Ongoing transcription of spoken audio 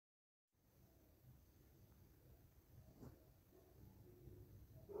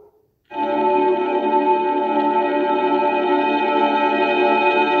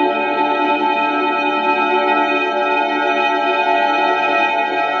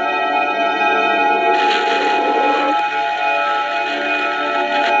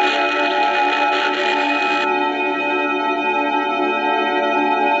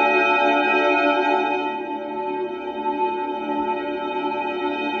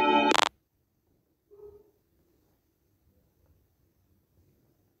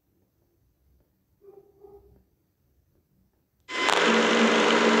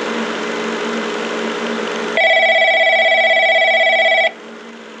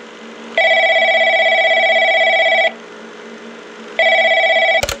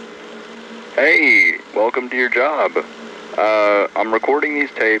welcome to your job. I'm recording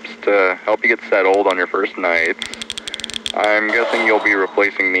these tapes to help you get settled on your first nights. I'm guessing you'll be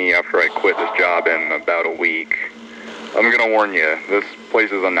replacing me after I quit this job in about a week. I'm gonna warn you, this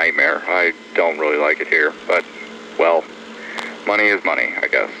place is a nightmare. I don't really like it here, but, well, money is money, I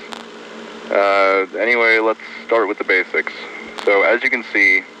guess. Anyway, let's start with the basics. So, as you can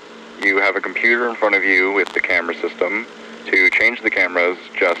see, you have a computer in front of you with the camera system. To change the cameras,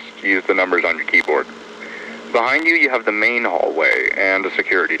 just use the numbers on your keyboard. Behind you, you have the main hallway and a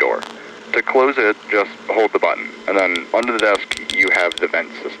security door. To close it, just hold the button, and then under the desk, you have the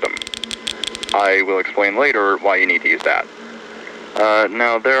vent system. I will explain later why you need to use that.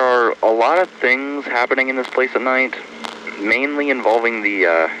 Now, there are a lot of things happening in this place at night, mainly involving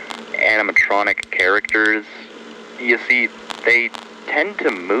the animatronic characters. You see, they tend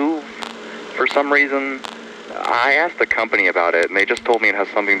to move for some reason. I asked the company about it, and they just told me it has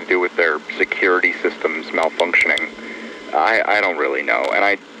something to do with their security systems malfunctioning. I don't really know, and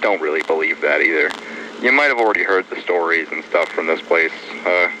I don't really believe that either. You might have already heard the stories and stuff from this place.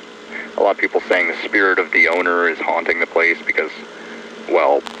 A lot of people saying the spirit of the owner is haunting the place because,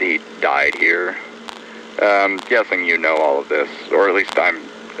 well, he died here. Guessing you know all of this, or at least I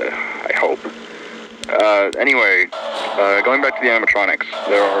hope. Anyway, going back to the animatronics,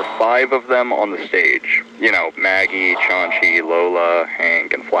 there are 5 of them on the stage. You know, Maggie, Chaunchi, Lola,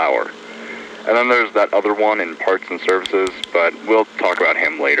 Hank, and Flower. And then there's that other one in parts and services, but we'll talk about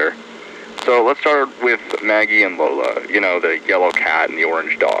him later. So let's start with Maggie and Lola, you know, the yellow cat and the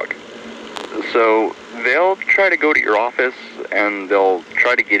orange dog. So they'll try to go to your office, and they'll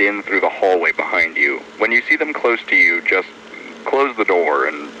try to get in through the hallway behind you. When you see them close to you, just close the door,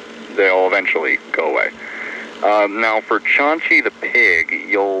 and they'll eventually go away. Now for Chaunchi the pig,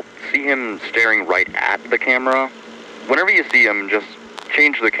 you'll see him staring right at the camera. Whenever you see him, just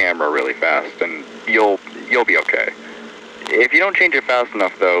change the camera really fast, and you'll be okay. If you don't change it fast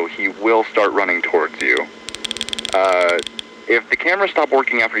enough, though, he will start running towards you. If the camera stopped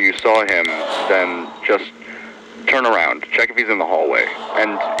working after you saw him, then just turn around, check if he's in the hallway,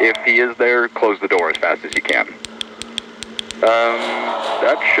 and if he is there, close the door as fast as you can.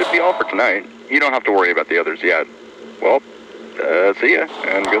 That should be all for tonight. You don't have to worry about the others yet. Well, see ya,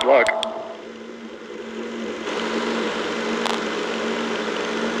 and good luck.